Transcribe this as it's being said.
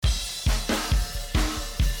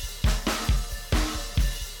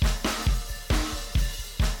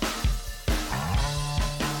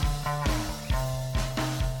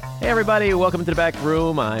Hey everybody, welcome to the back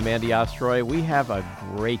room. I'm Andy Ostroy. We have a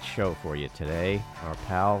great show for you today. Our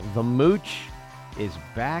pal, the Mooch, is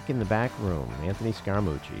back in the back room. Anthony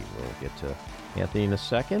Scaramucci. We'll get to Anthony in a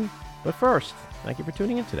second. But first, thank you for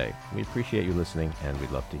tuning in today. We appreciate you listening, and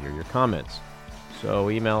we'd love to hear your comments.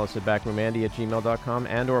 So email us at backroomandy@gmail.com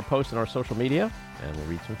and or post on our social media, and we'll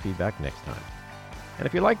read some feedback next time. And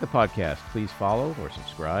if you like the podcast, please follow or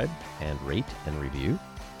subscribe and rate and review.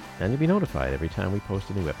 And you'll be notified every time we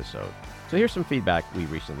post a new episode. So here's some feedback we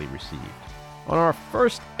recently received. On our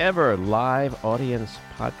first ever live audience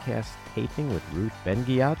podcast taping with Ruth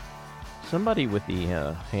Ben-Ghiat, somebody with the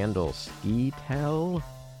handle SkiTel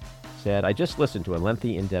said, I just listened to a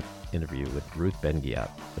lengthy, in-depth interview with Ruth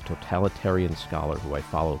Ben-Ghiat, a totalitarian scholar who I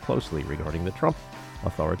follow closely regarding the Trump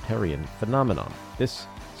authoritarian phenomenon. This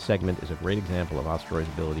segment is a great example of Ostroy's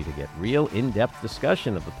ability to get real, in-depth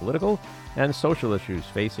discussion of the political and social issues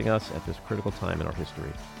facing us at this critical time in our history.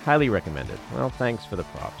 Highly recommended. Well, thanks for the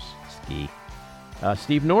props, Ski.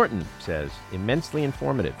 Steve Norton says, immensely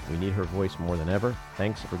informative. We need her voice more than ever.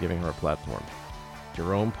 Thanks for giving her a platform.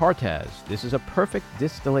 Jerome Partaz, this is a perfect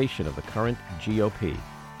distillation of the current GOP,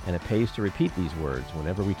 and it pays to repeat these words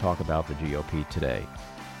whenever we talk about the GOP today.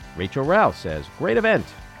 Rachel Rao says, great event.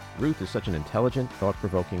 Ruth is such an intelligent,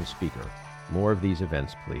 thought-provoking speaker. More of these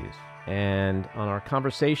events, please. And on our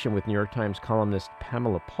conversation with New York Times columnist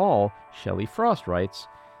Pamela Paul, Shelley Frost writes,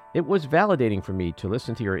 it was validating for me to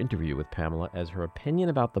listen to your interview with Pamela as her opinion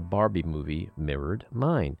about the Barbie movie mirrored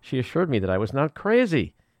mine. She assured me that I was not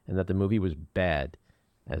crazy and that the movie was bad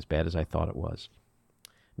as I thought it was.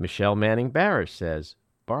 Michelle Manning Barish says,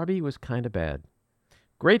 Barbie was kind of bad.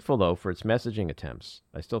 Grateful, though, for its messaging attempts.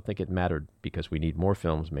 I still think it mattered because we need more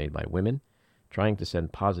films made by women, trying to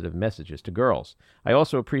send positive messages to girls. I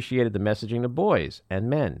also appreciated the messaging to boys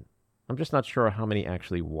and men. I'm just not sure how many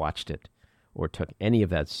actually watched it or took any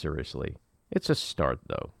of that seriously. It's a start,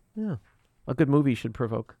 though. Yeah. A good movie should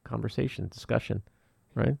provoke conversation, discussion,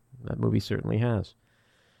 right? That movie certainly has.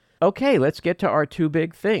 Okay, let's get to our two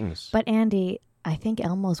big things. But Andy, I think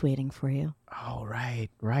Elmo's waiting for you. Oh,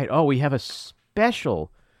 right. Oh, we have a special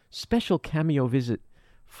cameo visit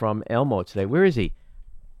from Elmo today. Where is he?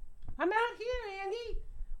 I'm out here, Andy.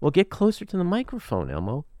 Well, get closer to the microphone,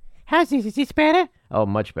 Elmo. How's this? Is this better? Oh,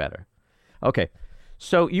 much better. Okay,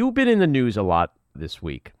 so you've been in the news a lot this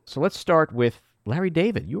week. So let's start with Larry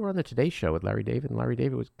David. You were on the Today Show with Larry David, and Larry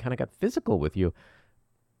David kind of got physical with you.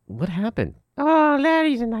 What happened? Oh,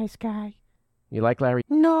 Larry's a nice guy. You like Larry?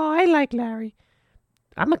 No, I like Larry.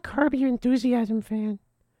 I'm a Curb Your Enthusiasm fan.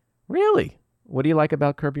 Really? What do you like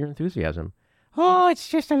about Curb Your Enthusiasm? Oh, it's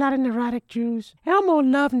just a lot of neurotic Jews. Elmo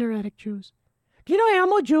loved neurotic Jews. Do you know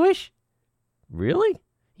Elmo Jewish? Really?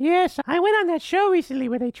 Yes, I went on that show recently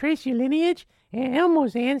where they trace your lineage, and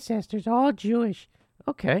Elmo's ancestors are all Jewish.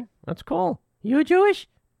 Okay, that's cool. You Jewish?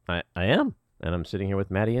 I am, and I'm sitting here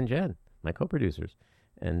with Maddie and Jen, my co-producers,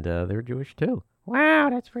 and they're Jewish too. Wow,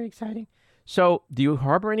 that's very exciting. So, do you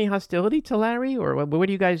harbor any hostility to Larry, or where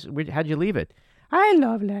do you guys? How'd you leave it? I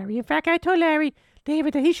love Larry. In fact, I told Larry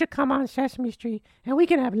David that he should come on Sesame Street, and we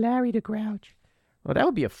can have Larry the Grouch. Well, that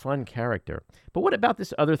would be a fun character. But what about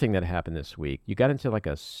this other thing that happened this week? You got into like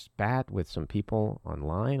a spat with some people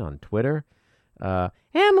online, on Twitter.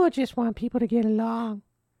 Elmo just want people to get along.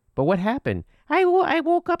 But what happened? I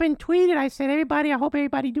woke up and tweeted. I said, I hope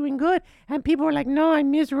everybody doing good. And people were like, no,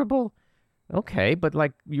 I'm miserable. Okay, but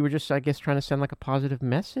like you were just, I guess, trying to send like a positive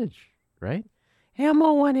message, right?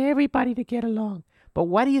 Elmo want everybody to get along. But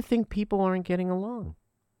why do you think people aren't getting along?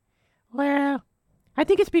 Well, I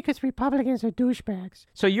think it's because Republicans are douchebags.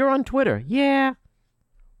 So you're on Twitter. Yeah.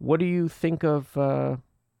 What do you think of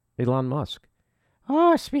Elon Musk?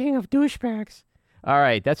 Oh, speaking of douchebags. All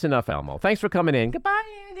right, that's enough, Elmo. Thanks for coming in. Goodbye,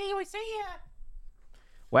 Andy. We'll see ya.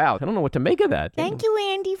 Wow, I don't know what to make of that. Thank you,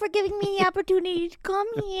 Andy, for giving me the opportunity to come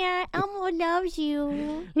here. Elmo loves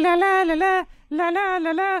you. La la la la la la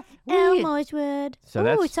la la. Elmo's word. So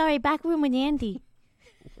Oh, sorry, back room with Andy.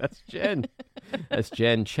 That's Jen. That's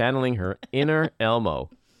Jen channeling her inner Elmo.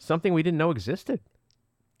 Something we didn't know existed.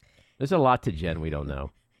 There's a lot to Jen we don't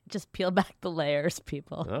know. Just peel back the layers,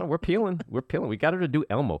 people. Oh, we're peeling. We got her to do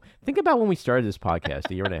Elmo. Think about when we started this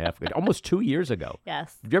podcast a year and a half ago, almost 2 years ago.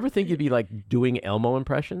 Yes. Did you ever think you'd be like doing Elmo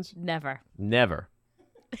impressions? Never. Neither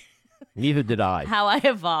did I. How I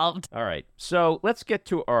evolved. All right. So let's get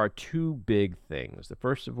to our two big things. The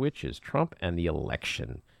first of which is Trump and the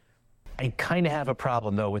election. I kind of have a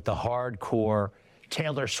problem, though, with the hardcore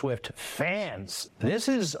Taylor Swift fans. This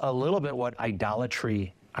is a little bit what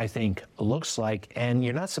idolatry, I think, looks like, and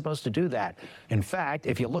you're not supposed to do that. In fact,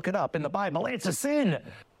 if you look it up in the Bible, it's a sin.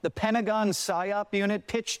 The Pentagon PSYOP unit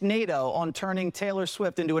pitched NATO on turning Taylor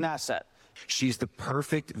Swift into an asset. She's the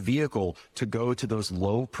perfect vehicle to go to those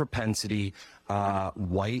low propensity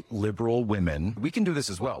white liberal women. We can do this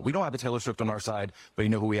as well. We don't have a Taylor Swift on our side, but you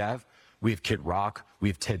know who we have? We have Kid Rock. We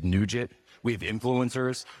have Ted Nugent. We have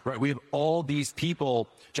influencers, right? We have all these people,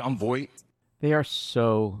 John Voight. They are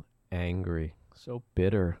so angry, so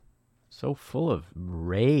bitter, so full of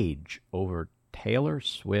rage over Taylor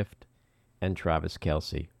Swift and Travis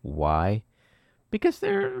Kelce. Why? Because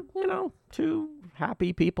they're, two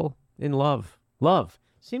happy people in love. Love.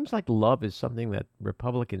 Seems like love is something that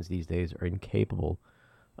Republicans these days are incapable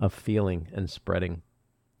of feeling and spreading.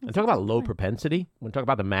 And talk about low propensity. When talk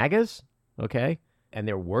about the MAGAs, okay, and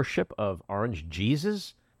their worship of Orange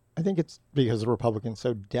Jesus. I think it's because the Republicans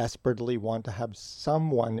so desperately want to have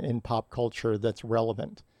someone in pop culture that's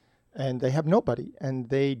relevant. And they have nobody. And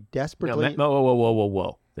they desperately...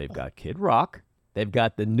 Whoa. They've got Kid Rock. They've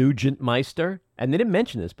got the Nugent Meister. And they didn't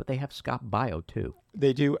mention this, but they have Scott Baio, too.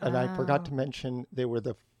 They do. And I forgot to mention they were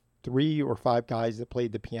the 3 or 5 guys that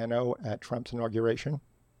played the piano at Trump's inauguration.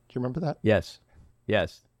 Do you remember that? Yes.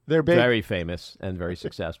 They're big. Very famous and very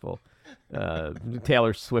successful.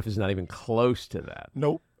 Taylor Swift is not even close to that.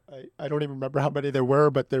 Nope. I don't even remember how many there were,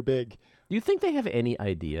 but they're big. Do you think they have any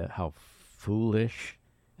idea how foolish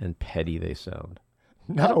and petty they sound?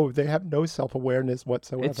 No, they have no self-awareness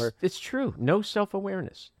whatsoever. It's true. No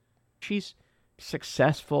self-awareness. She's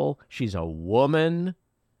successful. She's a woman.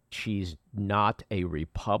 She's not a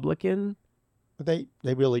Republican. They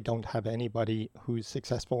really don't have anybody who's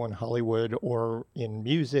successful in Hollywood or in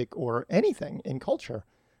music or anything in culture.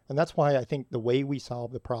 And that's why I think the way we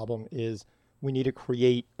solve the problem is we need to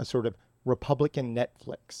create a sort of Republican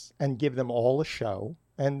Netflix and give them all a show,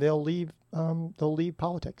 and they'll leave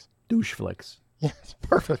politics. Douche flicks. Yes,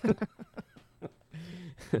 perfect.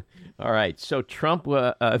 All right. So Trump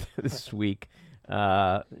this week,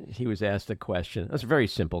 he was asked a question. That's a very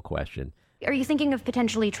simple question. Are you thinking of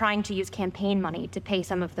potentially trying to use campaign money to pay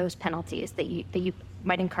some of those penalties that you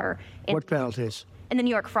might incur? What penalties? In the New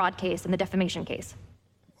York fraud case and the defamation case.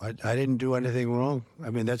 I didn't do anything wrong. I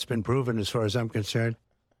mean, that's been proven as far as I'm concerned.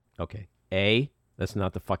 Okay. A, that's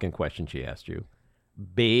not the fucking question she asked you.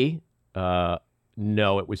 B,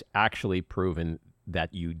 no, it was actually proven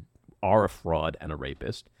that you are a fraud and a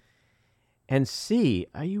rapist. And C,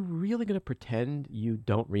 are you really going to pretend you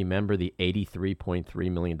don't remember the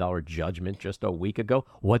 $83.3 million judgment just a week ago?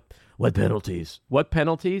 What penalties? What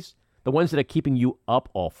penalties? The ones that are keeping you up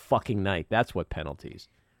all fucking night. That's what penalties.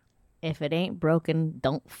 If it ain't broken,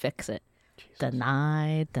 don't fix it. Jesus.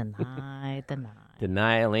 Deny.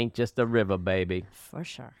 Denial ain't just a river, baby. For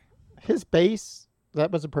sure. His base, that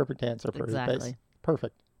was a perfect answer for his base.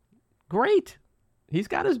 Perfect. Great. He's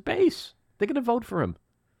got his base. They're going to vote for him.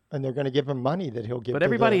 And they're going to give him money that he'll give But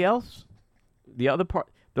everybody else, the other part,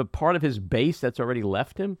 the part of his base that's already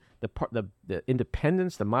left him, the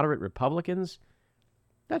independents, the moderate Republicans,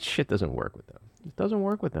 that shit doesn't work with them. It doesn't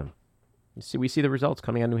work with them. We see the results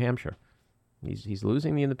coming out of New Hampshire. He's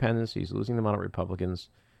losing the independents. He's losing the moderate Republicans.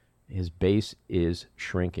 His base is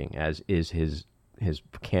shrinking, as is his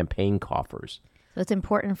campaign coffers. So it's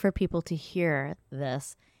important for people to hear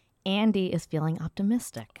this. Andy is feeling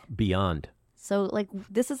optimistic. Beyond. So,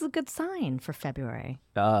 this is a good sign for February.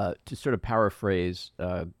 To sort of paraphrase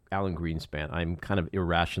Alan Greenspan, I'm kind of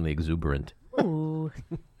irrationally exuberant. Ooh.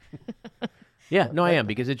 Yeah, no, I am,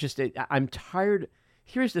 because I'm tired.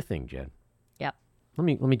 Here's the thing, Jen. Yep.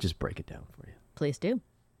 Let me just break it down for you. Please do.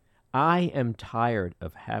 I am tired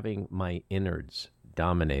of having my innards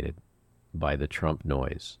dominated by the Trump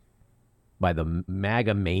noise, by the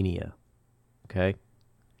MAGA mania. Okay?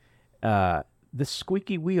 The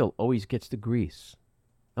squeaky wheel always gets the grease.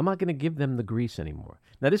 I'm not going to give them the grease anymore.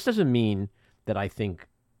 Now, this doesn't mean that I think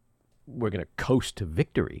we're going to coast to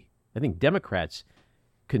victory. I think Democrats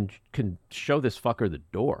can show this fucker the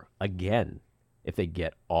door again if they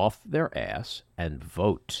get off their ass and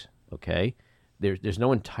vote, okay? There's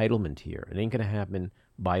no entitlement here. It ain't going to happen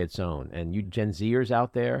by its own. And you Gen Zers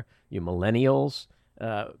out there, you millennials,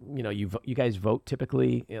 you guys vote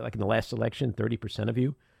typically, like in the last election, 30% of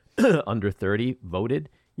you under 30 voted.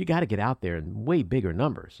 You got to get out there in way bigger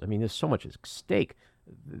numbers. I mean, there's so much at stake.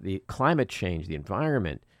 The climate change, the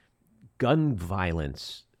environment, gun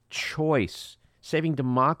violence, choice, saving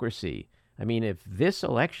democracy. I mean, if this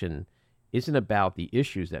election isn't about the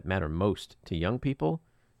issues that matter most to young people,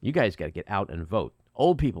 you guys got to get out and vote.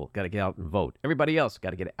 Old people got to get out and vote. Everybody else got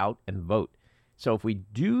to get out and vote. So if we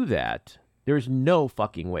do that, there's no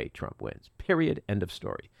fucking way Trump wins. Period. End of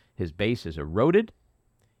story. His base is eroded.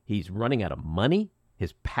 He's running out of money.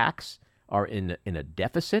 His PACs are in a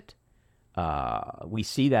deficit. We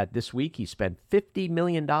see that this week he spent $50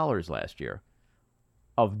 million last year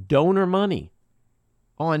of donor money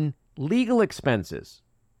on legal expenses.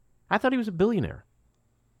 I thought he was a billionaire.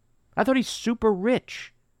 I thought he's super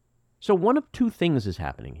rich. So one of two things is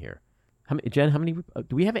happening here. Jen, how many?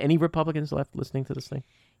 Do we have any Republicans left listening to this thing?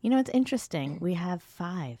 You know, it's interesting. We have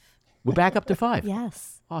 5. We're back up to 5.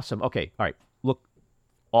 Yes. Awesome. Okay. All right. Look,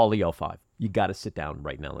 all of y'all 5. You got to sit down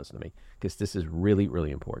right now and listen to me because this is really,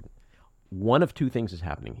 really important. One of two things is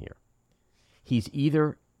happening here. He's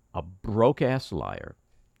either a broke-ass liar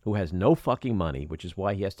who has no fucking money, which is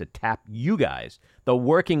why he has to tap you guys, the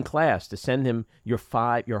working class, to send him your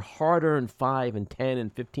hard-earned 5 and 10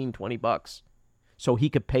 and 15, 20 bucks so he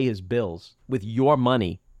could pay his bills with your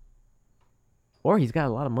money. Or he's got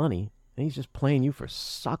a lot of money and he's just playing you for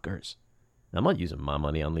suckers. I'm not using my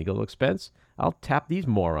money on legal expense. I'll tap these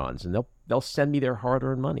morons and they'll send me their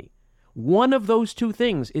hard-earned money. One of those two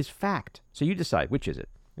things is fact. So you decide, which is it?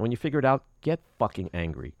 And when you figure it out, get fucking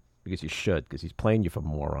angry. Because you should, because he's playing you for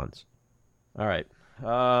morons. All right.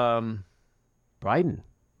 Biden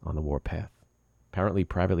on the warpath. Apparently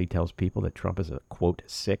privately tells people that Trump is a, quote,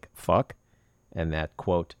 sick fuck. And that,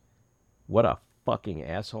 quote, what a fucking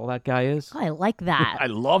asshole that guy is. Oh, I like that. I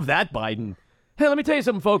love that, Biden. Hey, let me tell you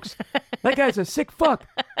something, folks. That guy's a sick fuck.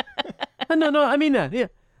 No, I mean that. Yeah.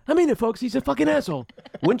 I mean it, folks. He's a fucking asshole.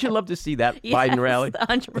 Wouldn't you love to see that Biden rally?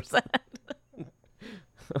 100%.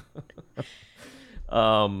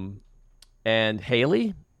 And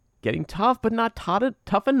Haley getting tough, but not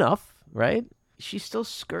tough enough, right? She's still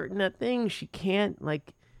skirting that thing. She can't,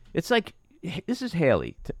 it's like, this is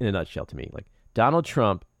Haley in a nutshell to me. Like, Donald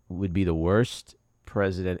Trump would be the worst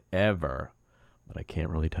president ever, but I can't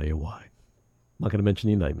really tell you why. I'm not going to mention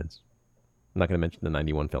the indictments. I'm not going to mention the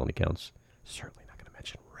 91 felony counts. Certainly not going to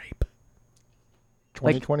mention rape.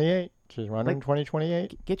 2028. She's running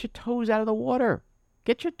 2028. Get your toes out of the water.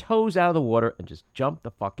 Get your toes out of the water and just jump the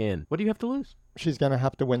fuck in. What do you have to lose? She's going to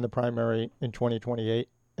have to win the primary in 2028.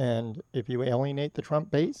 And if you alienate the Trump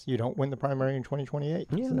base, you don't win the primary in 2028.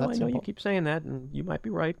 Yeah, So no, I that's know simple. you keep saying that, and you might be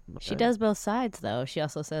right. She does both sides, though. She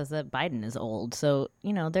also says that Biden is old. So,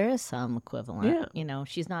 there is some equivalent. Yeah.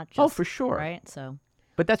 She's not just... Oh, for sure. Right? So...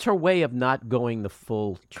 But that's her way of not going the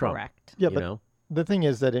full Trump. Correct. Yeah, but the thing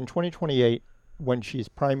is that in 2028, when she's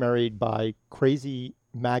primaried by crazy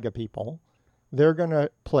MAGA people, they're going to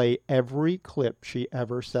play every clip she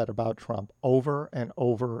ever said about Trump over and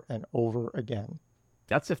over and over again.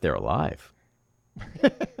 That's if they're alive.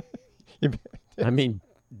 I mean,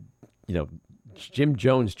 Jim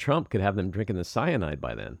Jones Trump could have them drinking the cyanide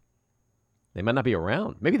by then. They might not be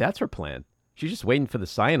around. Maybe that's her plan. She's just waiting for the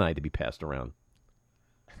cyanide to be passed around.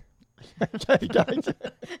 That's not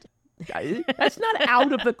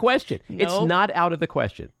out of the question. No. It's not out of the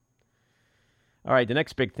question. All right, the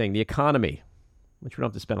next big thing, the economy, which we don't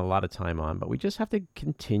have to spend a lot of time on, but we just have to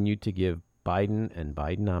continue to give Biden and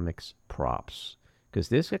Bidenomics props because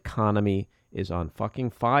this economy is on fucking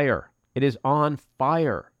fire. It is on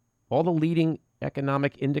fire. All the leading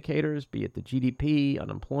economic indicators, be it the GDP,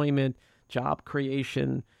 unemployment, job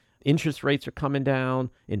creation, interest rates are coming down,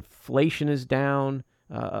 inflation is down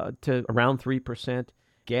to around 3%,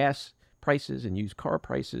 gas prices and used car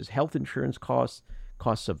prices, health insurance costs,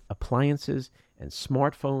 costs of appliances and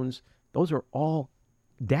smartphones, those are all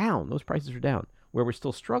down. Those prices are down. Where we're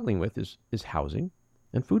still struggling with is housing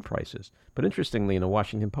and food prices. But interestingly, in the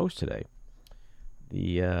Washington Post today,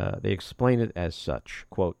 they explain it as such,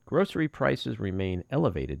 quote, grocery prices remain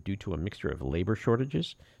elevated due to a mixture of labor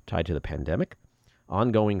shortages tied to the pandemic,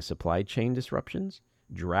 ongoing supply chain disruptions,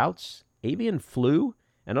 droughts, avian flu,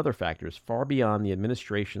 and other factors far beyond the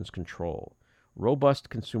administration's control. Robust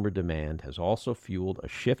consumer demand has also fueled a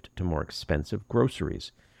shift to more expensive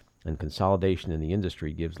groceries, and consolidation in the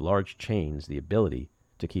industry gives large chains the ability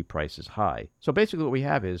to keep prices high. So basically what we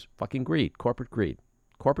have is fucking greed, corporate greed.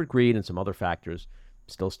 Corporate greed and some other factors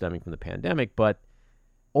still stemming from the pandemic, but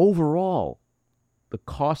overall, the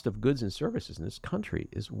cost of goods and services in this country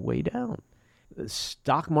is way down. The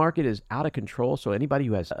stock market is out of control, so anybody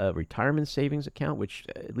who has a retirement savings account, which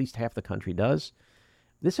at least half the country does,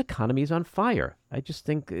 this economy is on fire. I just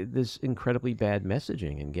think there's incredibly bad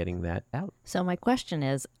messaging in getting that out. So my question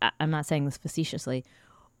is, I'm not saying this facetiously,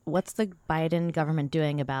 what's the Biden government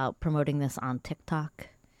doing about promoting this on TikTok,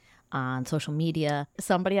 on social media?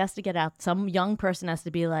 Somebody has to get out. Some young person has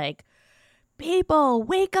to be like, people,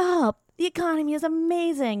 wake up. The economy is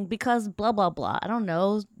amazing because blah, blah, blah. I don't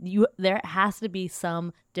know. There has to be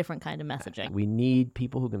some different kind of messaging. We need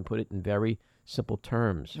people who can put it in very simple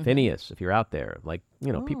terms. Mm-hmm. Phineas, if you're out there,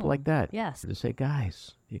 people like that. Yes. To say,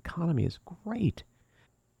 guys, the economy is great.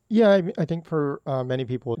 Yeah, I think for many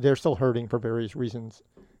people, they're still hurting for various reasons.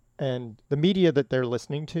 And the media that they're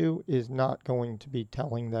listening to is not going to be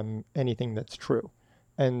telling them anything that's true.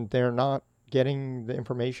 And they're not getting the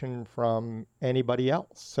information from anybody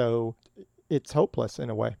else. So it's hopeless in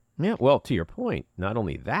a way. Yeah, well, to your point, not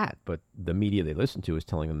only that, but the media they listen to is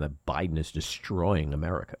telling them that Biden is destroying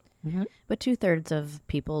America. But 2/3 of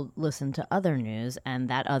people listen to other news, and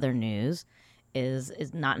that other news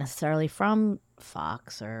is not necessarily from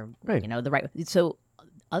Fox or Right. the right. So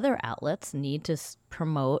other outlets need to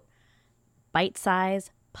promote bite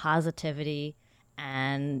size positivity,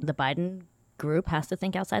 and the Biden group has to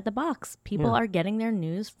think outside the box. People are getting their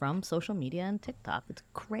news from social media and TikTok. It's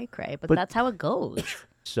cray, but that's how it goes.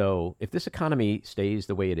 So if this economy stays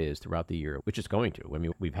the way it is throughout the year, which it's going to, I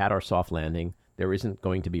mean, we've had our soft landing. There isn't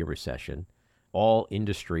going to be a recession. All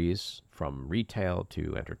industries, from retail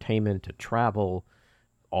to entertainment to travel,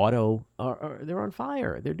 auto, they're on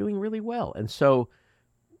fire. They're doing really well. And so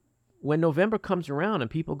when November comes around and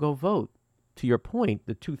people go vote, to your point,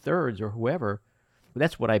 the 2/3 or whoever,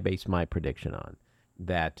 that's what I base my prediction on,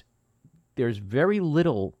 that there's very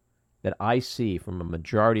little that I see from a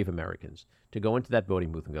majority of Americans to go into that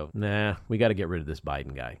voting booth and go, nah, we got to get rid of this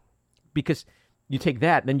Biden guy. Because you take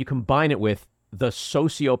that, and then you combine it with the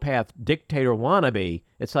sociopath dictator wannabe,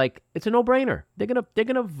 it's like, it's a no-brainer. They're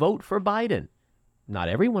gonna vote for Biden. Not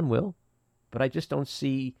everyone will, but I just don't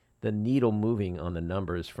see the needle moving on the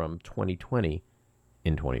numbers from 2020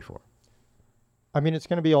 in 24. I mean, it's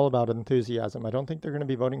going to be all about enthusiasm. I don't think they're going to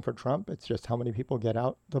be voting for Trump. It's just how many people get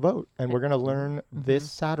out to vote. And we're going to learn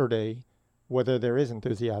this Saturday whether there is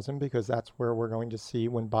enthusiasm, because that's where we're going to see,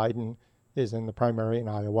 when Biden is in the primary in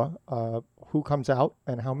Iowa, who comes out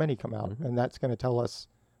and how many come out. And that's going to tell us,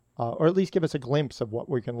 or at least give us a glimpse of what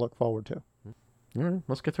we can look forward to. All right,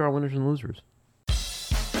 let's get to our winners and losers.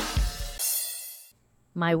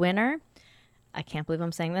 My winner, I can't believe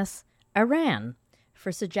I'm saying this, Iran,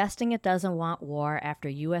 for suggesting it doesn't want war after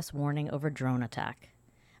U.S. warning over drone attack.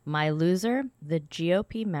 My loser, the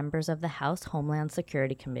GOP members of the House Homeland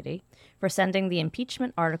Security Committee, for sending the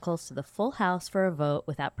impeachment articles to the full House for a vote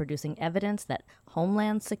without producing evidence that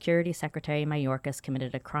Homeland Security Secretary Mayorkas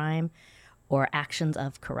committed a crime or actions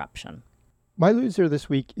of corruption. My loser this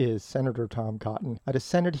week is Senator Tom Cotton. At a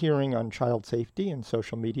Senate hearing on child safety and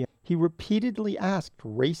social media, he repeatedly asked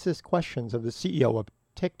racist questions of the CEO of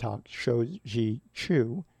TikTok, Shou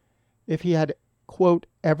Chu, if he had, quote,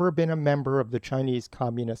 ever been a member of the Chinese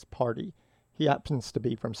Communist Party. He happens to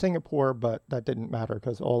be from Singapore, but that didn't matter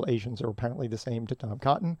because all Asians are apparently the same to Tom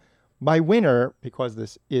Cotton. My winner, because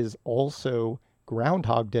this is also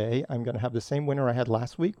Groundhog Day, I'm going to have the same winner I had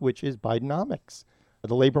last week, which is Bidenomics.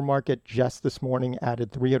 The labor market just this morning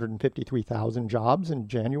added 353,000 jobs in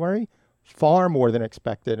January, far more than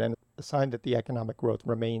expected, and a sign that the economic growth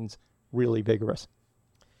remains really vigorous.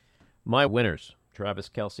 My winners, Travis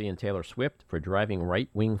Kelce and Taylor Swift, for driving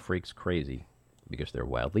right-wing freaks crazy because they're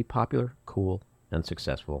wildly popular, cool, and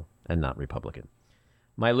successful, and not Republican.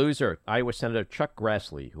 My loser, Iowa Senator Chuck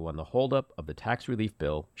Grassley, who on the holdup of the tax relief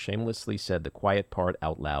bill shamelessly said the quiet part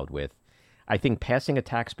out loud with, I think passing a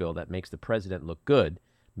tax bill that makes the president look good,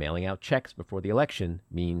 mailing out checks before the election,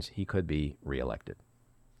 means he could be reelected.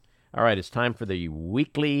 All right, it's time for the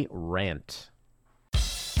weekly rant.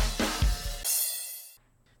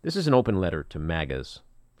 This is an open letter to MAGAs.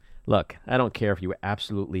 Look, I don't care if you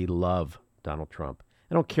absolutely love Donald Trump.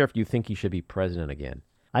 I don't care if you think he should be president again.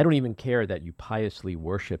 I don't even care that you piously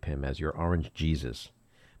worship him as your orange Jesus.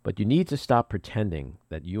 But you need to stop pretending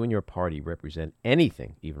that you and your party represent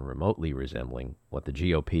anything even remotely resembling what the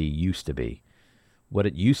GOP used to be, what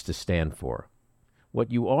it used to stand for.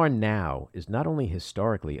 What you are now is not only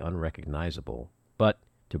historically unrecognizable, but,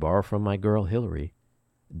 to borrow from my girl Hillary,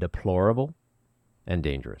 deplorable and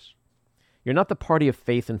dangerous. You're not the party of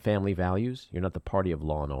faith and family values. You're not the party of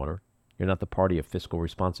law and order. You're not the party of fiscal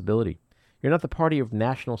responsibility. You're not the party of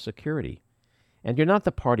national security. And you're not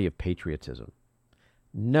the party of patriotism.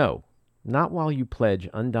 No, not while you pledge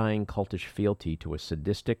undying cultish fealty to a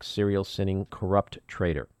sadistic, serial-sinning, corrupt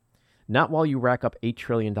traitor. Not while you rack up $8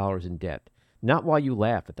 trillion in debt. Not while you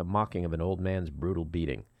laugh at the mocking of an old man's brutal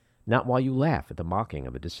beating. Not while you laugh at the mocking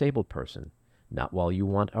of a disabled person. Not while you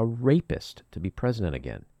want a rapist to be president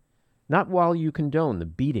again. Not while you condone the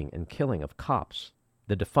beating and killing of cops,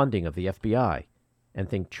 the defunding of the FBI, and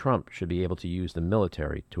think Trump should be able to use the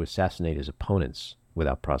military to assassinate his opponents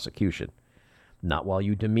without prosecution. Not while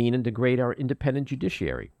you demean and degrade our independent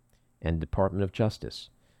judiciary and Department of Justice.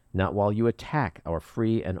 Not while you attack our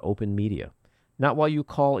free and open media. Not while you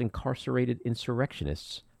call incarcerated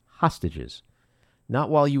insurrectionists hostages. Not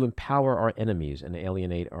while you empower our enemies and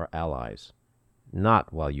alienate our allies.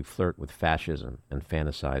 not while you flirt with fascism and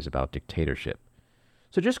fantasize about dictatorship.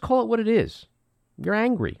 So just call it what it is. You're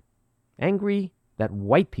angry. Angry that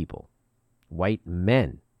white people, white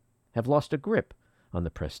men, have lost a grip on the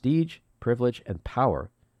prestige, privilege, and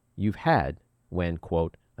power you've had when,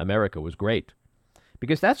 quote, America was great.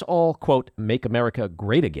 Because that's all, quote, make America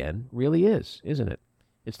great again really is, isn't it?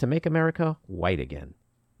 It's to make America white again,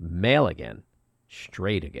 male again,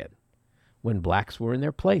 straight again. When blacks were in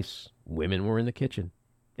their place, women were in the kitchen,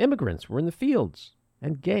 immigrants were in the fields,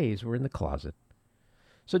 and gays were in the closet.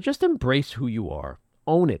 So just embrace who you are,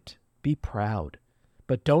 own it, be proud,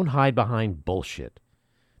 but don't hide behind bullshit,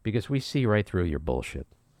 because we see right through your bullshit.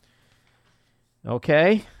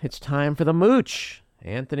 Okay, it's time for the mooch,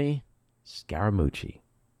 Anthony Scaramucci.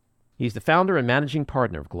 He's the founder and managing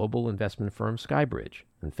partner of global investment firm Skybridge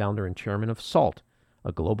and founder and chairman of SALT,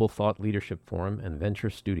 a global thought leadership forum and venture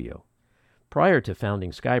studio. Prior to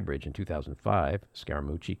founding Skybridge in 2005,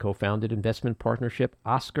 Scaramucci co-founded investment partnership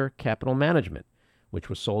Oscar Capital Management, which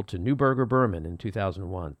was sold to Neuberger Berman in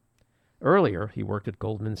 2001. Earlier, he worked at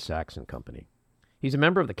Goldman Sachs and Company. He's a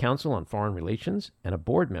member of the Council on Foreign Relations and a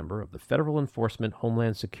board member of the Federal Enforcement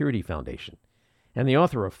Homeland Security Foundation, and the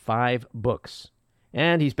author of 5 books.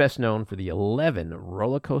 And he's best known for the 11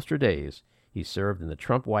 roller coaster days he served in the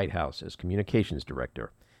Trump White House as communications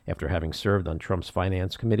director, after having served on Trump's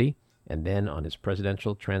finance committee and then on his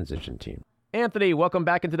presidential transition team. Anthony, welcome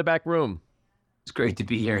back into the back room. It's great to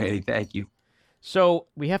be here, Eddie. Thank you. So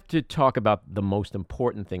we have to talk about the most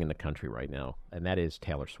important thing in the country right now, and that is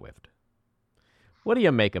Taylor Swift. What do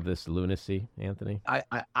you make of this lunacy, Anthony?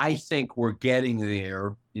 I think we're getting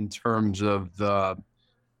there in terms of the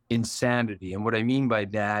insanity. And what I mean by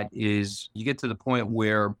that is you get to the point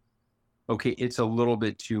where, okay, it's a little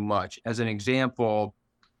bit too much. As an example,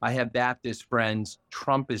 I have Baptist friends.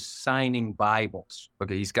 Trump is signing Bibles.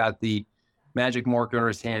 Okay, he's got the magic marker in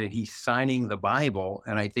his hand and he's signing the Bible.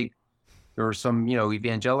 And I think there are some,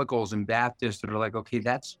 evangelicals and Baptists that are like, okay,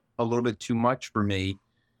 that's a little bit too much for me.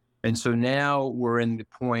 And so now we're in the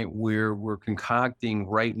point where we're concocting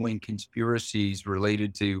right-wing conspiracies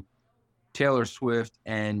related to Taylor Swift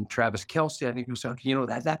and Travis Kelce. I think we said,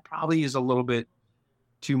 that probably is a little bit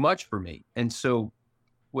too much for me. And so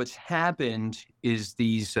what's happened is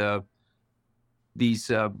these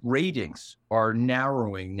ratings are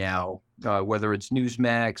narrowing now, whether it's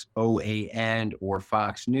Newsmax, OAN, or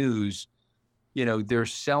Fox News. They're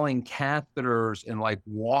selling catheters and like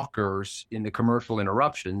walkers in the commercial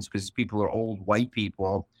interruptions because people are old white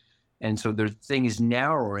people. And so their thing is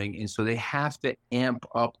narrowing. And so they have to amp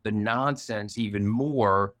up the nonsense even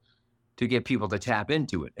more to get people to tap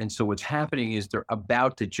into it. And so what's happening is they're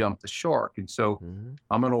about to jump the shark. And so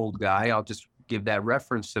I'm an old guy. I'll just give that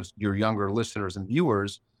reference to your younger listeners and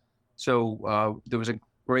viewers. So there was a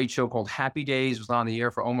great show called Happy Days. It was on the air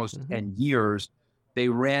for almost 10 years. They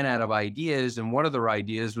ran out of ideas, and one of their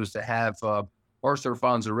ideas was to have Arthur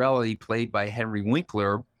Fonzarelli, played by Henry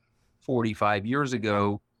Winkler 45 years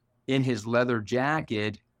ago, in his leather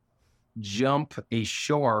jacket, jump a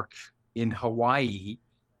shark in Hawaii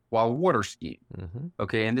while water skiing.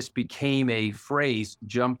 Okay, and this became a phrase,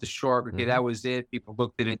 jump the shark. Okay, that was it. People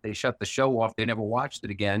looked at it, they shut the show off, they never watched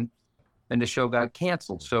it again, and the show got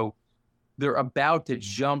canceled. So they're about to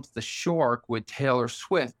jump the shark with Taylor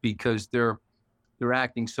Swift because they're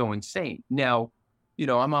acting so insane. Now,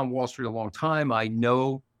 I'm on Wall Street a long time. I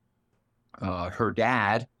know her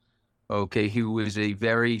dad, okay, who is a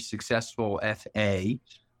very successful FA,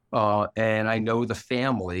 and I know the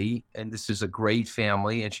family, and this is a great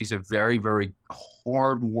family, and she's a very, very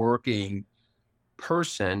hardworking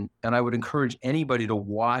person. And I would encourage anybody to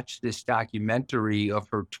watch this documentary of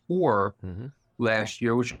her tour last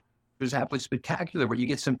year, which was absolutely spectacular, where you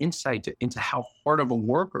get some insight into how hard of a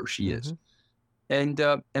worker she is. And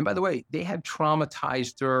by the way, they had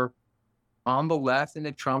traumatized her on the left and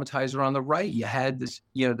they traumatized her on the right. You had this,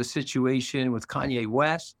 the situation with Kanye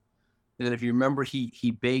West. And then if you remember,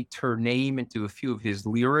 he baked her name into a few of his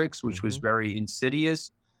lyrics, which was very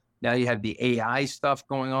insidious. Now you have the AI stuff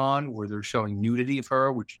going on where they're showing nudity of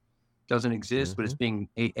her, which doesn't exist, but it's being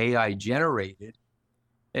AI generated.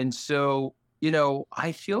 And so,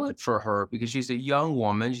 I feel it for her because she's a young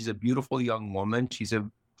woman. She's a beautiful young woman. She's a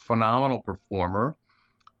phenomenal performer,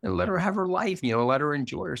 and let her have her life, let her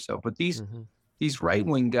enjoy herself. But these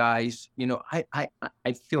right-wing guys,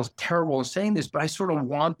 I feel terrible in saying this, but I sort of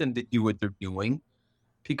want them to do what they're doing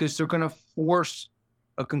because they're going to force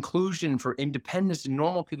a conclusion for independence. And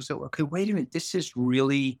normal people say, okay, wait a minute, this is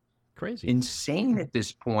really crazy, insane at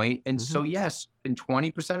this point. And so, yes, can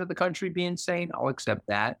 20% of the country be insane? I'll accept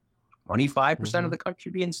that. 25% of the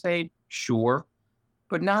country be insane? Sure.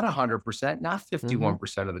 but not 100%, not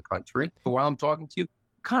 51% of the country. While I'm talking to you,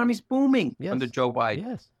 economy's booming under Joe Biden.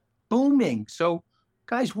 Yes. Booming. So,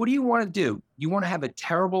 guys, what do you want to do? You want to have a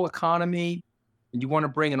terrible economy and you want to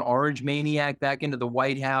bring an orange maniac back into the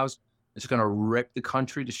White House that's going to rip the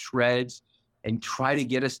country to shreds and try to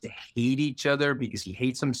get us to hate each other because he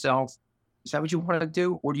hates himself? Is that what you want to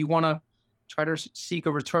do? Or do you want to try to seek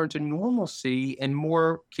a return to normalcy and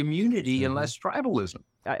more community and less tribalism?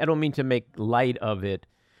 I don't mean to make light of it,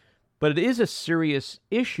 but it is a serious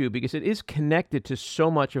issue because it is connected to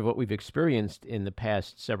so much of what we've experienced in the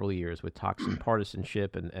past several years with toxic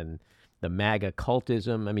partisanship and the MAGA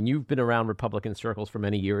cultism. I mean, you've been around Republican circles for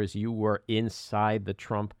many years. You were inside the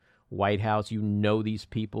Trump White House. You know these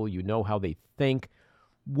people. You know how they think.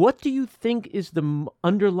 What do you think is the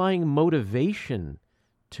underlying motivation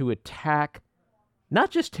to attack not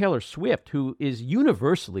just Taylor Swift, who is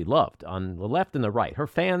universally loved on the left and the right? Her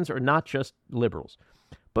fans are not just liberals,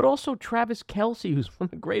 but also Travis Kelce, who's one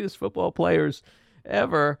of the greatest football players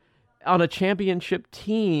ever on a championship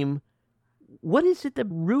team. What is at the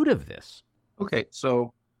root of this? Okay,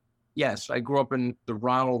 so yes, I grew up in the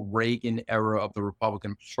Ronald Reagan era of the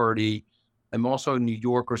Republican Party. I'm also a New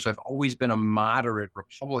Yorker, so I've always been a moderate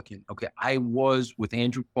Republican. Okay, I was with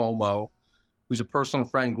Andrew Cuomo, who's a personal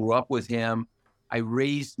friend, grew up with him. I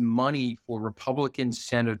raised money for Republican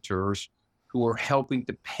senators who were helping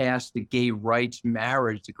to pass the gay rights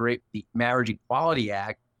marriage, the Marriage Equality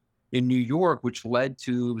Act in New York, which led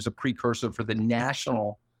to, it was a precursor for the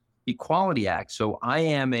National Equality Act. So I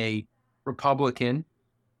am a Republican.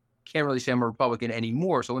 Can't really say I'm a Republican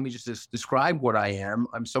anymore. So let me just describe what I am.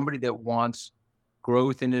 I'm somebody that wants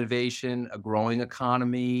growth and innovation, a growing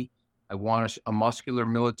economy. I want a muscular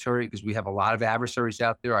military because we have a lot of adversaries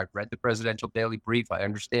out there. I've read the Presidential Daily Brief. I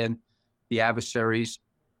understand the adversaries.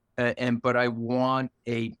 But I want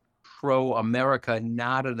a pro-America,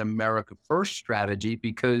 not an America First strategy,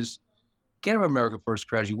 because get an America First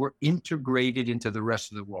strategy, we're integrated into the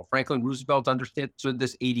rest of the world. Franklin Roosevelt understood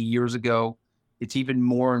this 80 years ago. It's even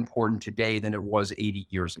more important today than it was 80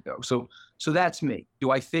 years ago. So that's me.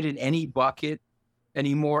 Do I fit in any bucket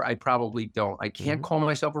anymore? I probably don't. I can't call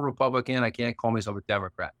myself a Republican. I can't call myself a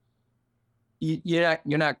Democrat. You're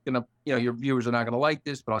not going to, your viewers are not going to like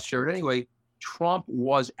this, but I'll share it anyway. Trump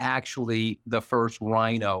was actually the first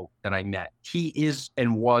rhino that I met. He is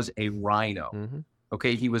and was a rhino.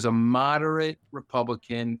 Okay, he was a moderate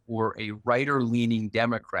Republican or a right-leaning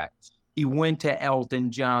Democrat. He went to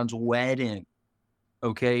Elton John's wedding.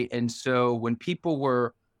 Okay, and so when people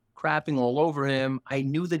were crapping all over him, I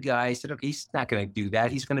knew the guy. I said, okay, he's not going to do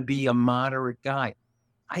that. He's going to be a moderate guy.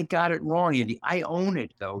 I got it wrong, Andy. I own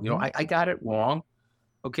it, though. I got it wrong.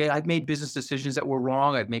 Okay, I've made business decisions that were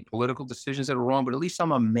wrong. I've made political decisions that were wrong, but at least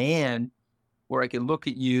I'm a man where I can look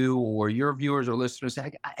at you or your viewers or listeners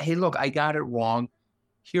and say, hey, look, I got it wrong.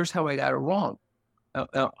 Here's how I got it wrong.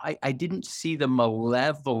 I didn't see the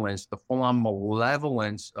malevolence, the full-on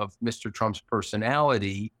malevolence of Mr. Trump's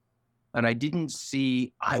personality, and I didn't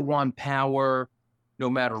see I want power no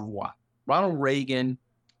matter what. Ronald Reagan,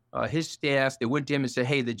 his staff, they went to him and said,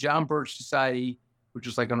 hey, the John Birch Society, which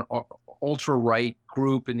is like an ultra-right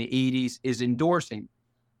group in the 80s, is endorsing.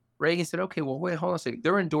 Reagan said, okay, well, wait, hold on a second.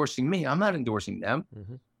 They're endorsing me. I'm not endorsing them.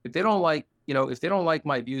 If they don't like, if they don't like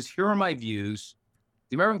my views, here are my views.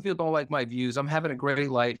 The American people don't like my views. I'm having a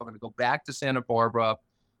great life. I'm going to go back to Santa Barbara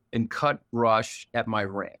and cut brush at my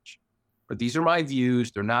ranch. But these are my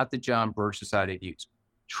views. They're not the John Birch Society views.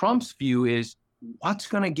 Trump's view is, what's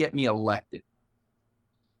going to get me elected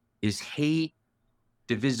is hate,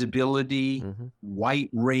 divisibility, white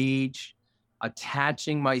rage,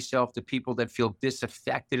 attaching myself to people that feel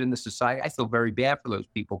disaffected in the society. I feel very bad for those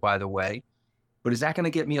people, by the way. But is that going to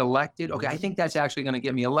get me elected? Okay, I think that's actually going to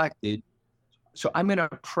get me elected. So I'm going to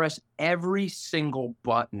press every single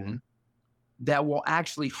button that will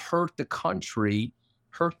actually hurt the country,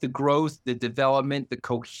 hurt the growth, the development, the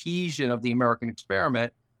cohesion of the American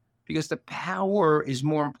experiment, because the power is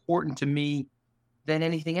more important to me than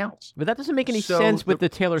anything else. But that doesn't make any sense with the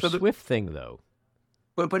Taylor Swift thing, though.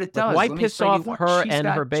 But it does. Why piss off her and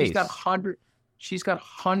her base? She's got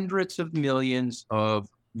hundreds of millions of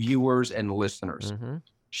viewers and listeners.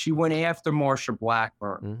 She went after Marsha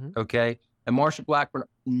Blackburn, okay? And Marsha Blackburn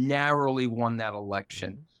narrowly won that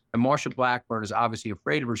election. And Marsha Blackburn is obviously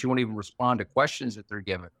afraid of her. She won't even respond to questions that they're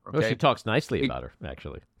given. Okay? Well, she talks nicely about her,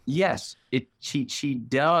 actually. Yes, she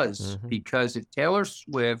does. Because if Taylor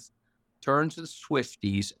Swift turns the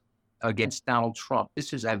Swifties against Donald Trump,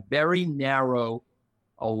 this is a very narrow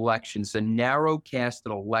election. It's a narrow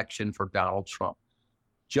casted election for Donald Trump.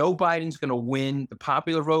 Joe Biden's going to win the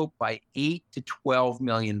popular vote by 8 to 12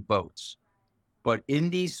 million votes. But in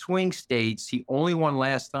these swing states, he only won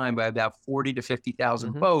last time by about 40 to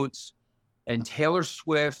 50,000 votes. And Taylor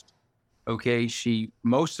Swift, okay,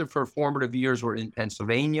 most of her formative years were in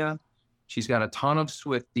Pennsylvania. She's got a ton of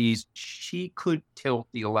Swifties. She could tilt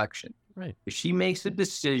the election. Right. If she makes a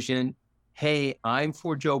decision, hey, I'm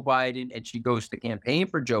for Joe Biden, and she goes to campaign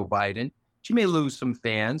for Joe Biden, she may lose some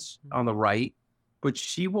fans on the right, but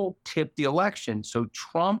she will tip the election. So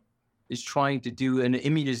Trump is trying to do an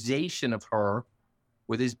immunization of her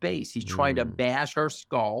with his base. He's trying to bash her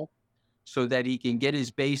skull so that he can get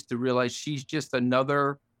his base to realize she's just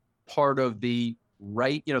another part of the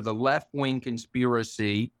right, the left-wing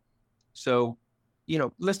conspiracy. So,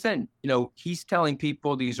 listen, he's telling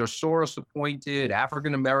people these are Soros-appointed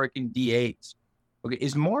African-American DAs. Okay,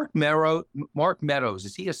 is Mark Meadows,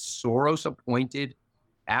 is he a Soros-appointed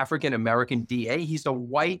African-American DA? He's a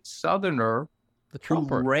white Southerner who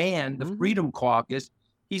ran the Freedom Caucus.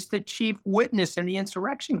 He's the chief witness in the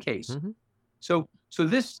insurrection case. So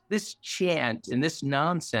this chant and this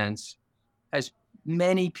nonsense has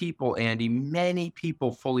many people, Andy, many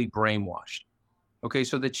people fully brainwashed. Okay,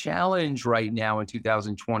 so the challenge right now in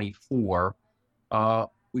 2024,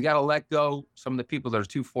 we got to let go some of the people that are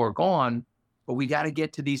too far gone, but we got to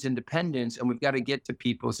get to these independents, and we've got to get to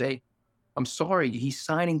people who say, I'm sorry, he's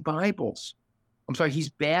signing Bibles. I'm sorry, he's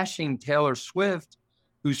bashing Taylor Swift,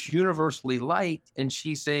 who's universally liked, and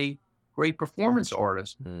she's a great performance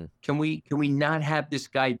artist. Can we not have this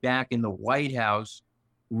guy back in the White House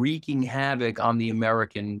wreaking havoc on the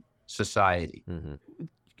American society?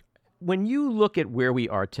 When you look at where we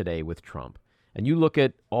are today with Trump, and you look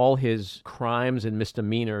at all his crimes and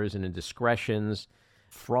misdemeanors and indiscretions,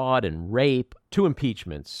 fraud and rape, 2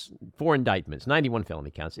 impeachments, 4 indictments, 91 felony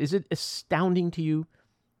counts, is it astounding to you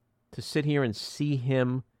to sit here and see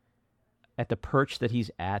him at the perch that he's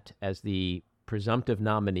at as the presumptive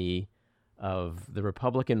nominee of the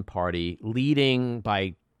Republican Party, leading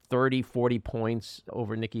by 30, 40 points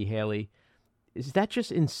over Nikki Haley? Is that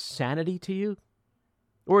just insanity to you?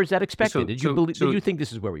 Or is that expected? Did you think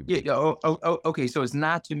this is where we be? Okay, so it's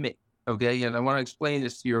not to me, okay? And I want to explain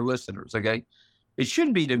this to your listeners, okay? It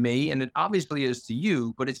should be to me, and it obviously is to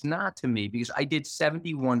you, but it's not to me because I did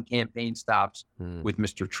 71 campaign stops with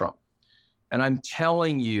Mr. Trump. And I'm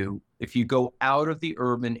telling you, if you go out of the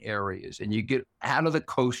urban areas and you get out of the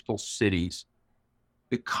coastal cities,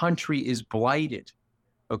 the country is blighted.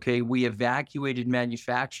 Okay, we evacuated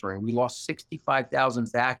manufacturing. We lost 65,000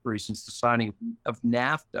 factories since the signing of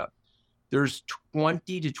NAFTA. There's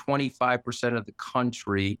 20 to 25% of the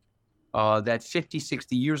country that 50,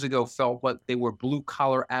 60 years ago felt like they were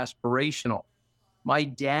blue-collar aspirational. My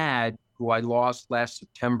dad, who I lost last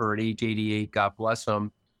September at age 88, God bless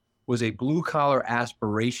him, was a blue-collar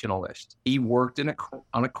aspirationalist. He worked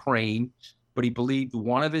on a crane, but he believed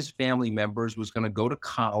one of his family members was going to go to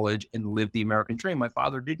college and live the American dream. My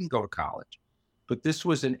father didn't go to college, but this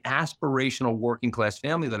was an aspirational working-class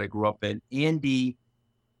family that I grew up in. Andy,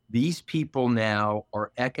 these people now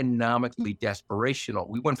are economically desperational.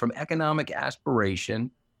 We went from economic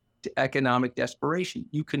aspiration to economic desperation.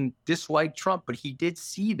 You can dislike Trump, but he did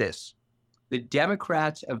see this. The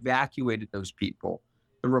Democrats evacuated those people.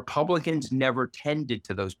 The Republicans never tended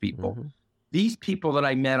to those people. These people that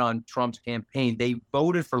I met on Trump's campaign, they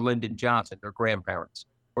voted for Lyndon Johnson, their grandparents,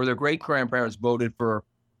 or their great-grandparents voted for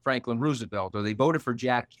Franklin Roosevelt, or they voted for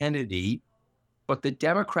Jack Kennedy, but the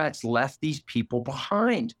Democrats left these people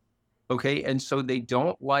behind, okay? And so they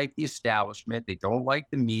don't like the establishment, they don't like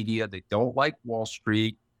the media, they don't like Wall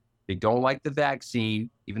Street, they don't like the vaccine,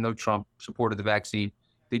 even though Trump supported the vaccine.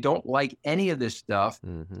 They don't like any of this stuff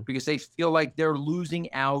because they feel like they're losing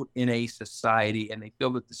out in a society and they feel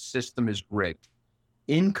that the system is rigged.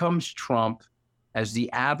 In comes Trump as the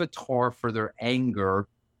avatar for their anger.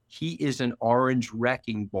 He is an orange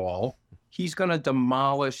wrecking ball. He's going to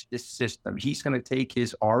demolish the system. He's going to take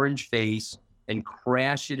his orange face and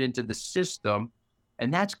crash it into the system.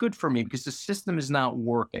 And that's good for me because the system is not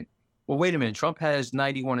working. Well, wait a minute. Trump has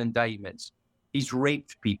 91 indictments. He's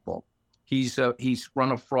raped people. He's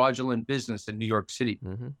run a fraudulent business in New York City.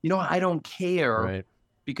 I don't care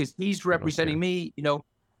because he's representing me.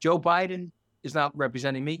 Joe Biden is not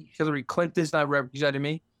representing me. Hillary Clinton is not representing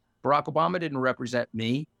me. Barack Obama didn't represent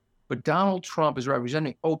me. But Donald Trump is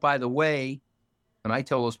representing. Oh, by the way, and I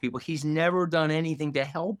tell those people, he's never done anything to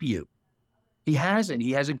help you. He hasn't.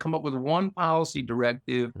 He hasn't come up with one policy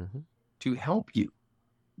directive to help you.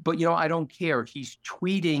 But, I don't care. He's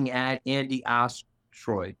tweeting at Andy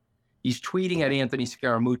Ostroy. He's tweeting at Anthony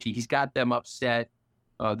Scaramucci. He's got them upset.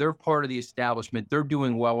 They're part of the establishment. They're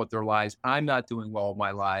doing well with their lives. I'm not doing well with my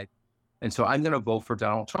life. And so I'm going to vote for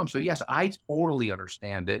Donald Trump. So, yes, I totally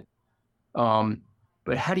understand it.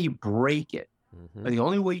 But how do you break it? Mm-hmm. And the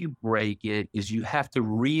only way you break it is you have to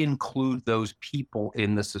re-include those people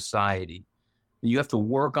in the society. You have to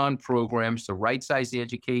work on programs to right-size the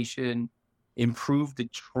education, improve the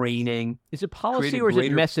training. Is it policy or is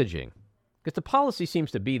it messaging? Because the policy seems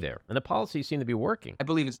to be there, and the policies seem to be working. I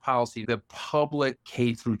believe it's policy. The public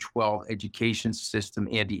K through 12 education system,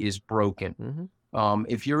 Andy, is broken. Mm-hmm.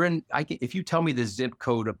 If you tell me the zip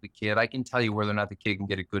code of the kid, I can tell you whether or not the kid can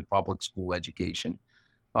get a good public school education.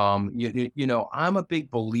 You know, I'm a big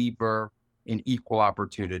believer in equal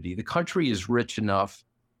opportunity. The country is rich enough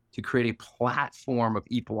to create a platform of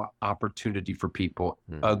equal opportunity for people,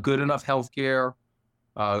 good enough healthcare,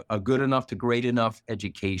 a good enough to great enough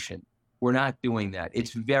education. We're not doing that.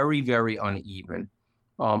 It's very, very uneven.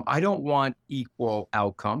 I don't want equal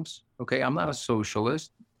outcomes. Okay, I'm not a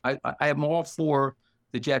socialist. I am all for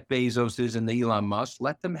the Jeff Bezoses and the Elon Musk.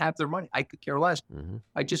 Let them have their money. I could care less. Mm-hmm.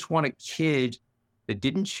 I just want a kid that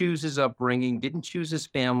didn't choose his upbringing, didn't choose his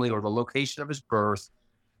family or the location of his birth.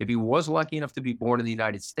 If he was lucky enough to be born in the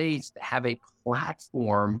United States, to have a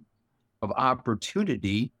platform of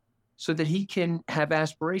opportunity so that he can have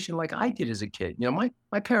aspiration like I did as a kid. You know,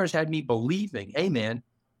 my parents had me believing, hey, man,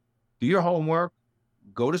 do your homework,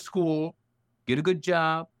 go to school, get a good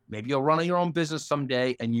job. Maybe you'll run your own business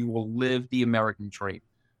someday and you will live the American dream.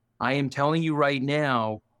 I am telling you right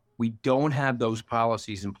now, we don't have those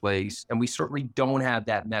policies in place, and we certainly don't have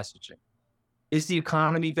that messaging. Is the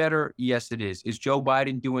economy better? Yes, it is. Is Joe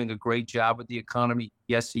Biden doing a great job with the economy?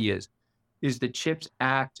 Yes, he is. Is the CHIPS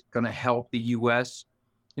Act going to help the U.S.?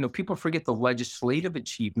 You know, people forget the legislative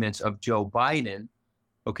achievements of Joe Biden.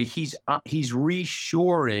 Okay, he's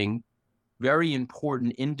reshoring very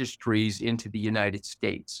important industries into the United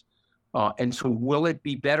States. And so will it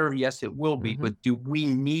be better? Yes, it will be. But do we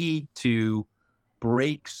need to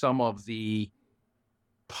break some of the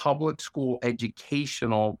public school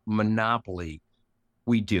educational monopoly?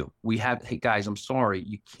 We do. We have, hey guys, I'm sorry,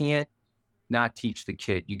 you can't not teach the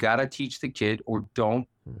kid. You got to teach the kid or don't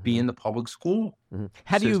be in the public school.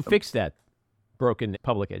 How do you fix that broken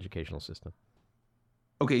public educational system?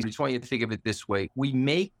 Okay, I just want you to think of it this way. We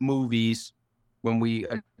make movies when we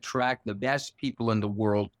attract the best people in the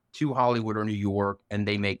world to Hollywood or New York, and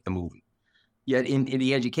they make the movie. Yet in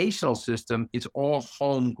the educational system, it's all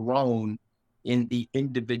homegrown in the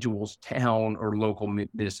individual's town or local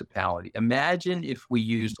municipality. Imagine if we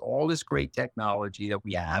used all this great technology that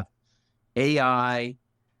we have, AI,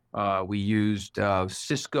 we used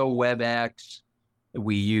Cisco WebEx,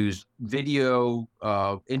 we used video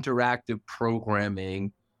interactive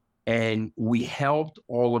programming, and we helped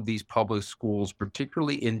all of these public schools,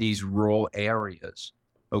 particularly in these rural areas,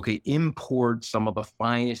 okay, import some of the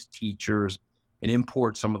finest teachers and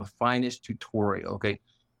import some of the finest tutorial, okay?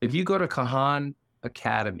 If you go to Khan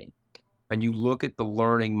Academy and you look at the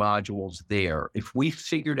learning modules there, if we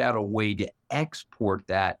figured out a way to export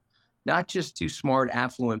that, not just to smart,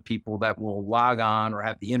 affluent people that will log on or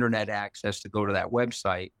have the internet access to go to that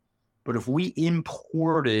website, but if we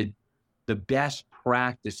imported the best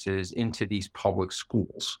practices into these public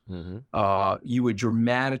schools, you would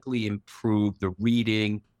dramatically improve the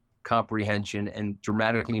reading comprehension and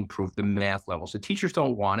dramatically improve the math levels. The teachers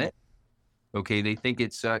don't want it. Okay, they think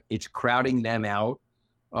it's crowding them out,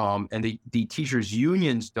 and the teachers'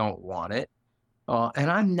 unions don't want it.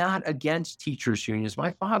 And I'm not against teachers' unions.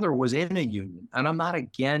 My father was in a union, and I'm not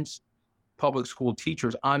against public school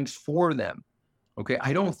teachers. I'm for them. Okay,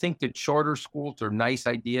 I don't think that charter schools are nice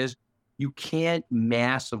ideas. You can't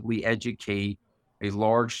massively educate a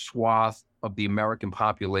large swath of the American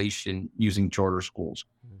population using charter schools.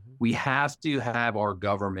 We have to have our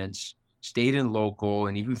governments, state and local,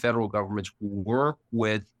 and even federal governments, work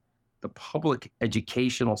with the public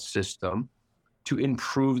educational system to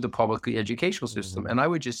improve the public educational system. And I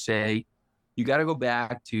would just say, you got to go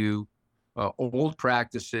back to old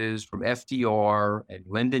practices from FDR and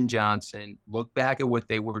Lyndon Johnson, look back at what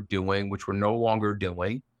they were doing, which we're no longer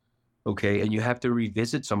doing. Okay, and you have to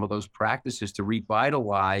revisit some of those practices to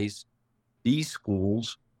revitalize these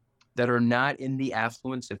schools that are not in the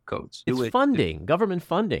affluent zip codes. It's funding, government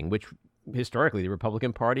funding, which historically the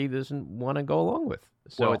Republican Party doesn't want to go along with.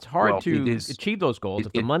 So it's hard to achieve those goals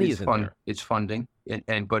if the money isn't there. It's funding,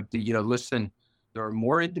 but you know, listen, there are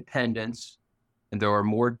more independents and there are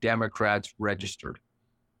more Democrats registered.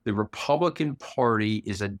 The Republican Party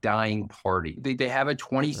is a dying party. They have a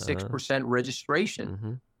 26%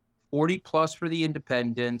 registration. 40 plus for the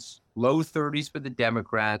independents, low 30s for the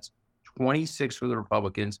Democrats, 26 for the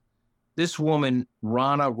Republicans. This woman,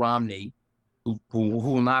 Ronna Romney, who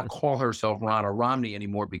will not call herself Ronna Romney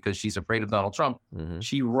anymore because she's afraid of Donald Trump.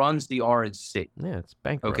 She runs the RNC. Yeah, it's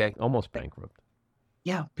bankrupt. Okay. Almost bankrupt.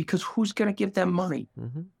 Yeah, because who's going to give them money?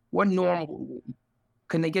 What normal,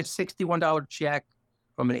 can they get $61 check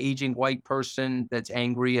from an aging white person that's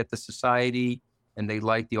angry at the society and they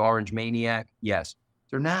like the orange maniac? Yes.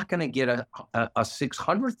 They're not going to get a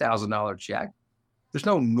 $600,000 check. There's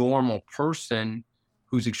no normal person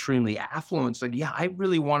who's extremely affluent. It's like, yeah, I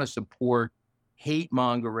really want to support hate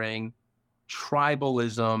mongering,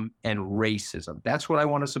 tribalism, and racism. That's what I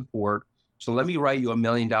want to support. So let me write you $1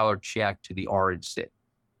 million check to the RNC.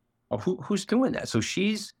 Oh, who's doing that? So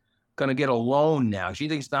she's going to get a loan now. She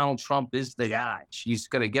thinks Donald Trump is the guy. She's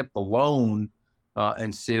going to get the loan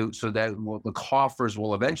and so that the coffers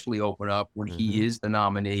will eventually open up when he is the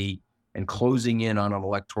nominee and closing in on an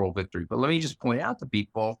electoral victory. But let me just point out to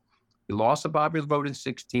people, he lost a popular vote in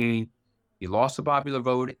 2016. He lost a popular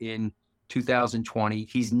vote in 2020.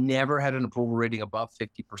 He's never had an approval rating above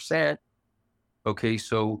 50%. Okay,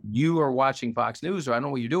 so you are watching Fox News, or I don't know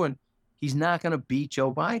what you're doing. He's not going to beat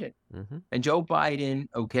Joe Biden. And Joe Biden,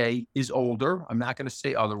 okay, is older. I'm not going to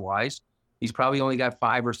say otherwise. He's probably only got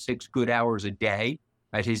 5 or 6 good hours a day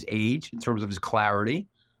at his age in terms of his clarity.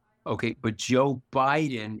 Okay, but Joe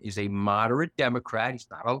Biden is a moderate Democrat. He's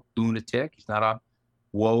not a lunatic. He's not a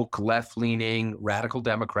woke, left-leaning, radical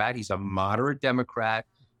Democrat. He's a moderate Democrat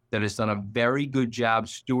that has done a very good job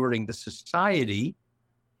stewarding the society,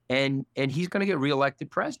 and he's going to get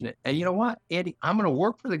reelected president. And you know what, Andy? I'm going to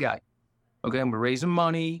work for the guy. Okay, I'm going to raise him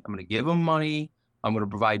money. I'm going to give him money. I'm going to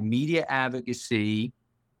provide media advocacy.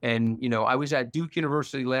 And, you know, I was at Duke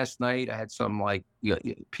University last night. I had some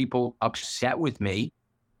people upset with me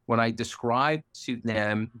when I described to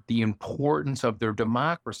them the importance of their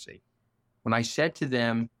democracy. When I said to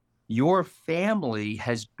them, your family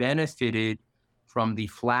has benefited from the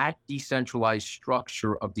flat, decentralized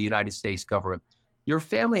structure of the United States government. Your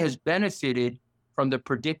family has benefited from the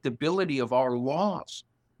predictability of our laws.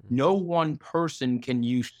 No one person can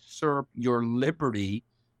usurp your liberty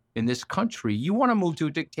in this country. You want to move to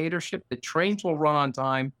a dictatorship? The trains will run on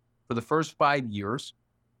time for the first 5 years.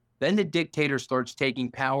 Then the dictator starts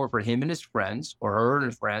taking power for him and his friends, or her and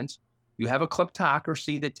his friends. You have a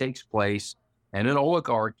kleptocracy that takes place and an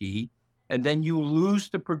oligarchy, and then you lose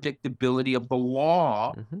the predictability of the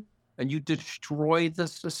law and you destroy the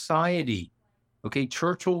society. Okay,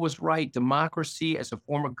 Churchill was right. Democracy as a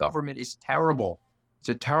form of government is terrible. It's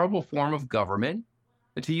a terrible form of government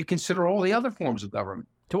until you consider all the other forms of government.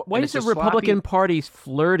 So why is the Republican Party's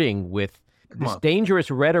flirting with this dangerous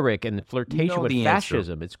rhetoric and flirtation with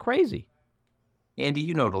fascism? It's crazy. Andy,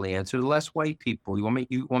 you know the answer. The less white people. You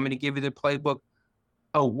want me to give you the playbook?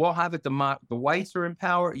 Oh, we'll have it. The whites are in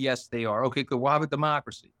power? Yes, they are. Okay, good. We'll have a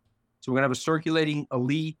democracy. So we're going to have a circulating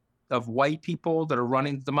elite of white people that are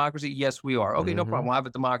running the democracy? Yes, we are. Okay, no problem. We'll have a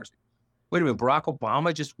democracy. Wait a minute. Barack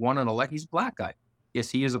Obama just won an election. He's a black guy. Yes,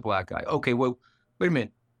 he is a black guy. Okay, well, wait a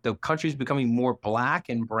minute. The country's becoming more black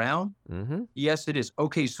and brown? Yes, it is.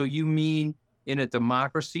 Okay, so you mean in a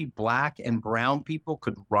democracy, black and brown people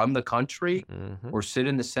could run the country or sit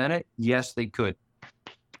in the Senate? Yes, they could.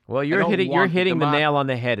 Well, you're hitting the nail on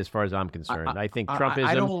the head as far as I'm concerned. I think Trumpism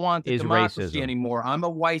I don't want the is democracy racism anymore. I'm a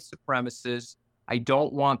white supremacist. I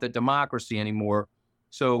don't want the democracy anymore.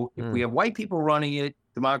 So if we have white people running it,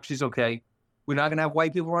 democracy's okay. We're not going to have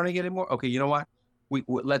white people running it anymore? Okay, you know what?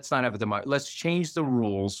 Let's not have a democracy. Let's change the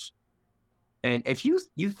rules. And if you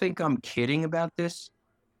think I'm kidding about this,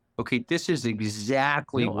 okay, this is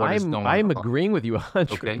exactly what is going on. I'm agreeing with you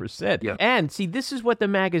 100%. Okay? Yeah. And see, this is what the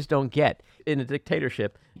MAGAs don't get in a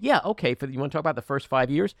dictatorship. Yeah, okay, you want to talk about the first 5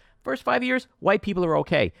 years? First 5 years, white people are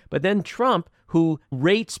okay. But then Trump, who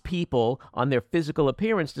rates people on their physical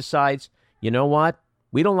appearance, decides, you know what?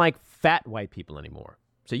 We don't like fat white people anymore.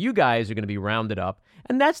 So you guys are going to be rounded up.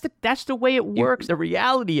 And that's the way it works. The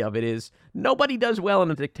reality of it is nobody does well in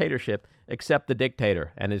a dictatorship except the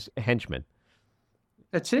dictator and his henchmen.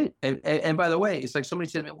 That's it. And by the way, it's like somebody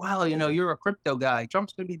said to me, well, you know, you're a crypto guy.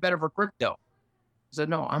 Trump's going to be better for crypto. I said,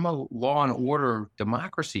 no, I'm a law and order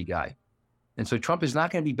democracy guy. And so Trump is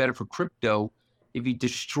not going to be better for crypto if he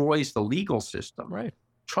destroys the legal system. Right.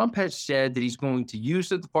 Trump has said that he's going to use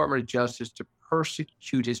the Department of Justice to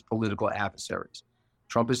persecute his political adversaries.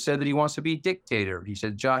 Trump has said that he wants to be a dictator. He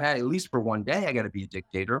said, John, at least for one day, I got to be a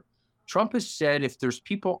dictator. Trump has said if there's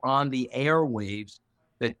people on the airwaves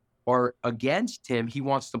that are against him, he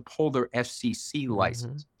wants to pull their FCC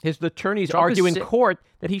license. His attorneys argue in court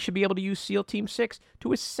that he should be able to use SEAL Team 6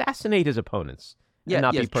 to assassinate his opponents and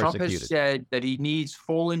not be persecuted. Trump has said that he needs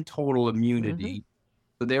full and total immunity.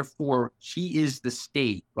 So therefore, she is the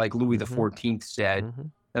state, like Louis XIV said.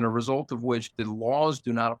 and a result of which the laws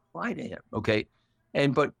do not apply to him. Okay.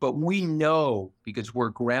 But we know, because we're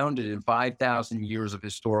grounded in 5,000 years of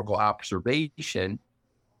historical observation,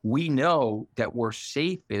 we know that we're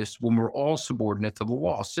safest when we're all subordinate to the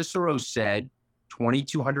law. Cicero said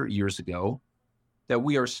 2,200 years ago that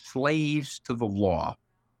we are slaves to the law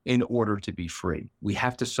in order to be free. We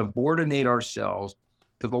have to subordinate ourselves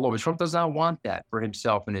to the law. But Trump does not want that for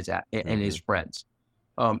himself and his friends.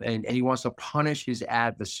 And he wants to punish his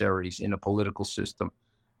adversaries in a political system.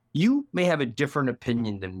 You may have a different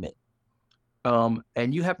opinion than me.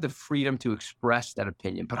 And you have the freedom to express that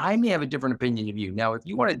opinion, but I may have a different opinion of you. Now, if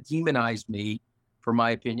you want to demonize me for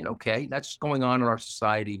my opinion, okay, that's going on in our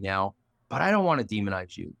society now, but I don't want to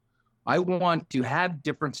demonize you. I want to have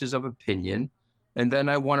differences of opinion, and then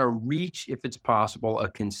I want to reach, if it's possible, a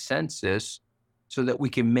consensus so that we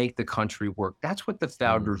can make the country work. That's what the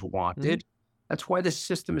founders wanted. That's why the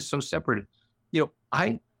system is so separated. There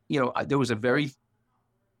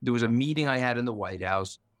was a meeting I had in the White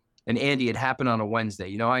House. And Andy, it happened on a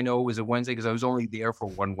Wednesday. I know it was a Wednesday because I was only there for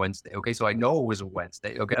one Wednesday. Okay, so I know it was a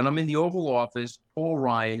Wednesday. Okay, and I'm in the Oval Office. Paul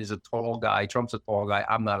Ryan is a tall guy. Trump's a tall guy.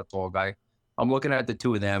 I'm not a tall guy. I'm looking at the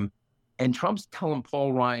two of them, and Trump's telling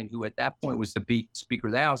Paul Ryan, who at that point was the Speaker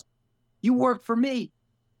of the House, "You work for me.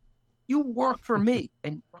 You work for me."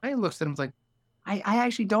 And Ryan looks at him like, I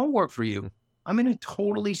actually don't work for you. I'm in a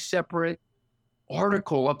totally separate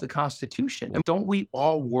article of the Constitution. And don't we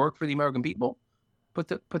all work for the American people? But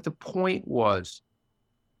the point was,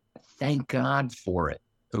 thank God for it,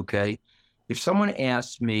 okay? If someone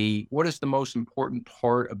asks me, what is the most important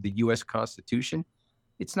part of the U.S. Constitution?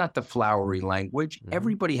 It's not the flowery language.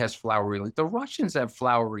 Everybody has flowery language. The Russians have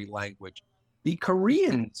flowery language. The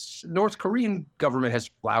North Korean government has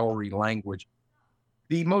flowery language.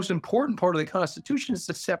 The most important part of the Constitution is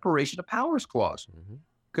the separation of powers clause,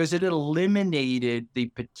 because it eliminated the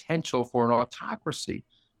potential for an autocracy.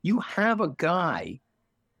 You have a guy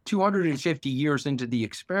 250 years into the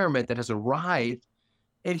experiment that has arrived,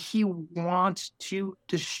 and he wants to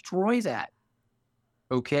destroy that.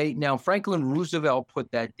 Okay. Now, Franklin Roosevelt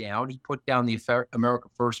put that down. He put down the America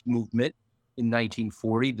First movement in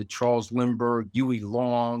 1940, the Charles Lindbergh, Huey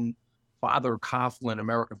Long, Father Coughlin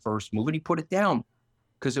America First movement. He put it down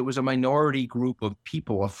because it was a minority group of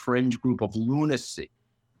people, a fringe group of lunacy.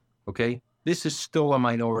 Okay. This is still a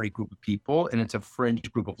minority group of people, and it's a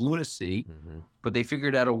fringe group of lunacy, but they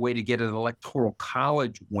figured out a way to get an electoral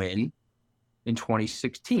college win in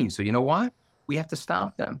 2016. So you know what? We have to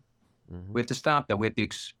stop them. We have to stop them. We have to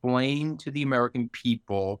explain to the American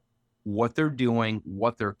people what they're doing,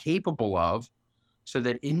 what they're capable of, so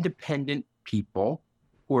that independent people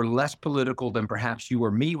who are less political than perhaps you or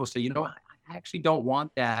me will say, I actually don't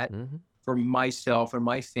want that for myself and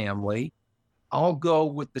my family. I'll go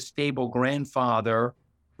with the stable grandfather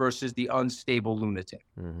versus the unstable lunatic.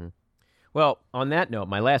 Well, on that note,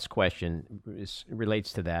 my last question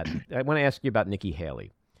relates to that. I want to ask you about Nikki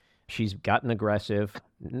Haley. She's gotten aggressive,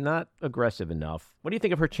 not aggressive enough. What do you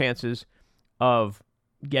think of her chances of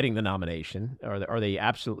getting the nomination? Are they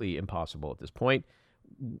absolutely impossible at this point?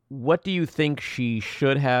 What do you think she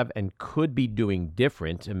should have and could be doing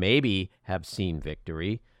different to maybe have seen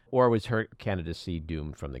victory? Or was her candidacy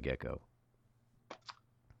doomed from the get-go?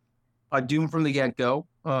 Doomed from the get-go.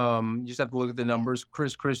 You just have to look at the numbers.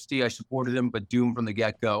 Chris Christie, I supported him, but doomed from the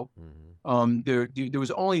get-go. There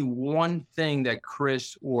was only one thing that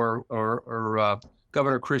Chris or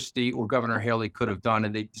Governor Christie or Governor Haley could have done,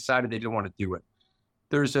 and they decided they didn't want to do it.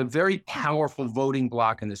 There's a very powerful voting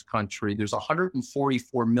bloc in this country. There's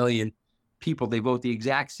 144 million people. They vote the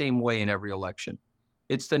exact same way in every election.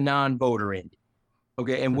 It's the non-voter Indy.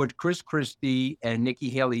 Okay, and what Chris Christie and Nikki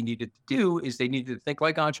Haley needed to do is they needed to think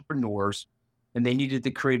like entrepreneurs, and they needed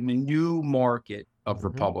to create a new market of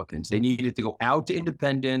Republicans. They needed to go out to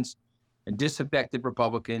independents and disaffected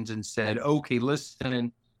Republicans and said, okay,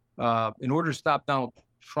 listen, in order to stop Donald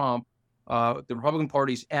Trump, the Republican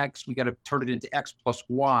Party's X, we got to turn it into X plus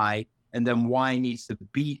Y, and then Y needs to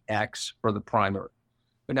beat X for the primary.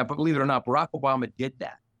 But now, believe it or not, Barack Obama did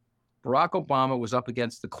that. Barack Obama was up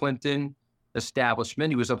against the Clinton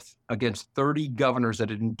establishment. He was up against 30 governors that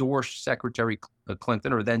had endorsed Secretary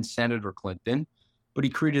Clinton or then Senator Clinton, but he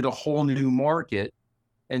created a whole new market.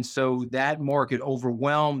 And so that market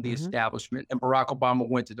overwhelmed the establishment, and Barack Obama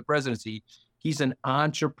went to the presidency. He's an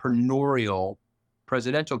entrepreneurial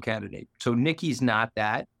presidential candidate. So Nikki's not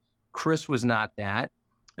that. Chris was not that.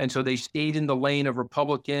 And so they stayed in the lane of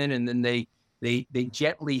Republican, and then they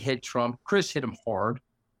gently hit Trump. Chris hit him hard.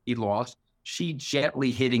 He lost. She gently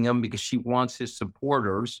hitting him because she wants his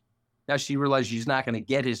supporters. Now she realized she's not going to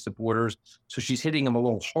get his supporters, so she's hitting him a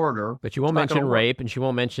little harder. But she won't mention rape, and she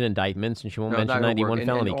won't mention indictments, and she won't mention 91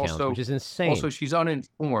 felony counts, which is insane. Also, she's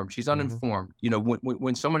uninformed. She's uninformed. You know,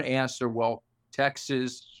 when someone asks her, well,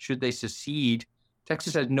 Texas, should they secede?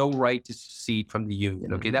 Texas has no right to secede from the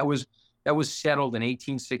Union. Okay, that was settled in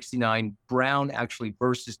 1869. Brown actually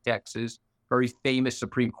versus Texas, very famous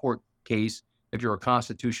Supreme Court case if you're a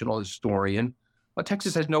constitutional historian. But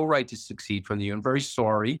Texas has no right to secede from the Union. Very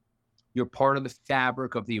sorry. You're part of the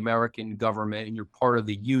fabric of the American government, and you're part of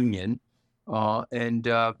the Union.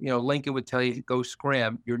 Lincoln would tell you, go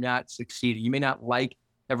scram. You're not succeeding. You may not like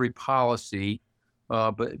every policy,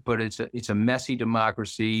 but it's a messy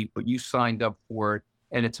democracy. But you signed up for it,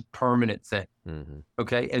 and it's a permanent thing. Mm-hmm.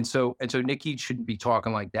 Okay, and so Nikki shouldn't be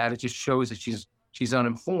talking like that. It just shows that she's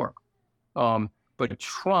uninformed. But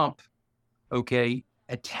Trump, okay,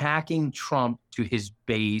 attacking Trump to his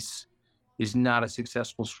base is not a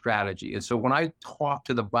successful strategy. And so when I talk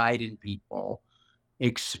to the Biden people,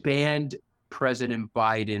 expand President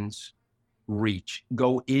Biden's reach,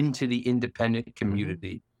 go into the independent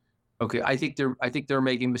community. Okay, I think they're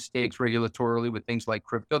making mistakes regulatorily with things like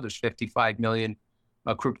crypto. There's 55 million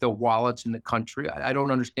crypto wallets in the country. I don't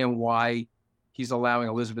understand why he's allowing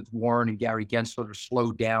Elizabeth Warren and Gary Gensler to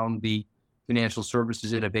slow down the financial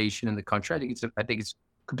services innovation in the country. I think it's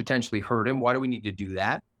could potentially hurt him. Why do we need to do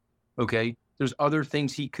that? Okay, there's other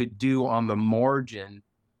things he could do on the margin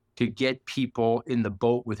to get people in the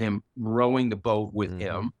boat with him, rowing the boat with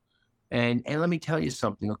him. And let me tell you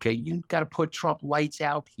something, okay? You got to put Trump lights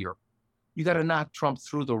out here. You got to knock Trump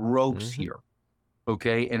through the ropes here,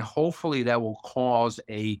 okay? And hopefully that will cause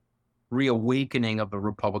a reawakening of the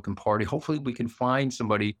Republican Party. Hopefully we can find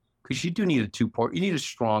somebody, because you do need you need a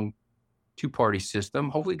strong two-party system.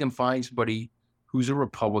 Hopefully we can find somebody who's a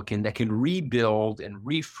Republican that can rebuild and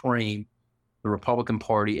reframe the Republican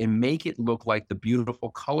Party and make it look like the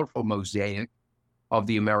beautiful, colorful mosaic of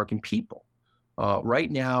the American people.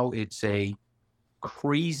 Right now, it's a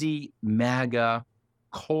crazy, MAGA,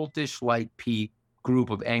 cultish-like group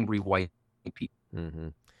of angry white people. Mm-hmm.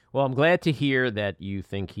 Well, I'm glad to hear that you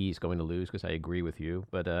think he's going to lose, because I agree with you.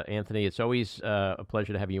 But Anthony, it's always a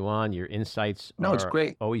pleasure to have you on. Your insights it's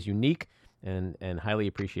great. Always unique and highly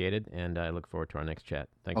appreciated, and I look forward to our next chat.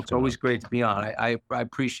 Thanks. It's always great to be on. I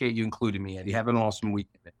appreciate you including me, Andy. Have an awesome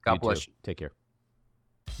weekend. God bless you. Take care.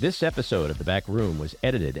 This episode of The Back Room was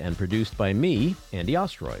edited and produced by me, Andy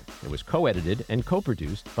Ostroy. It was co-edited and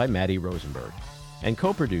co-produced by Maddie Rosenberg, and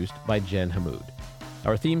co-produced by Jen Hammoud.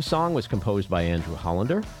 Our theme song was composed by Andrew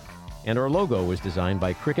Hollander, and our logo was designed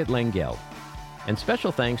by Cricket Langell. And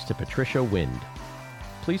special thanks to Patricia Wind.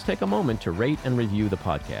 Please take a moment to rate and review the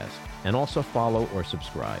podcast, and also follow or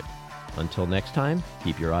subscribe. Until next time,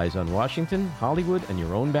 keep your eyes on Washington, Hollywood, and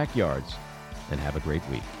your own backyards, and have a great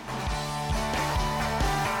week.